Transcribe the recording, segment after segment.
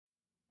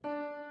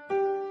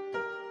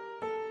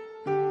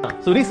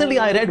So recently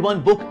I read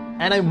one book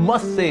and I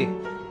must say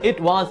it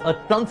was a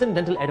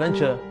transcendental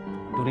adventure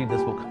to read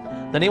this book.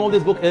 The name of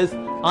this book is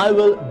I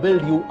Will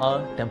Build You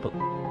a Temple.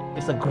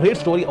 It's a great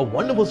story, a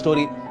wonderful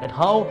story at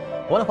how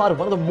one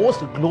of the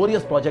most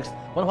glorious projects,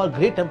 one of our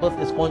great temples,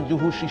 ISKCON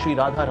Juhu Shri Shri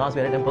Radha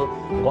Rasbehari Temple,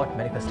 got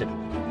manifested.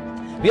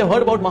 We have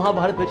heard about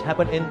Mahabharata, which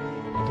happened in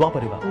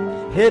Dwapar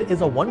Yuga. Here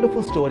is a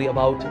wonderful story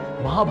about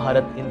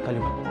Mahabharata in Kali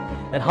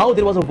Yuga and how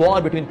there was a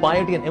war between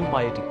piety and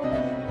impiety,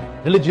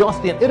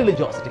 religiosity and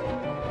irreligiosity,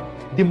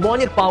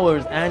 demonic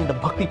powers and the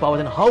bhakti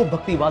powers, and how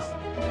bhakti was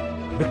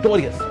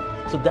victorious.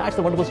 So that's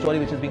the wonderful story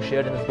which is being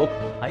shared in this book.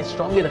 I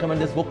strongly recommend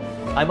this book.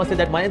 I must say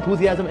that my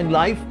enthusiasm in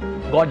life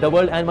got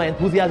doubled and my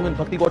enthusiasm in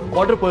bhakti got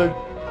quadrupled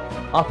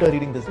after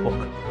reading this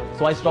book.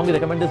 So I strongly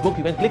recommend this book.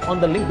 You can click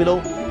on the link below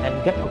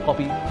and get a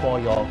copy for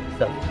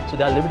yourself. So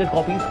there are limited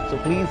copies, so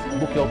please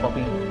book your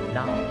copy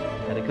now.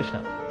 Hare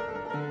Krishna.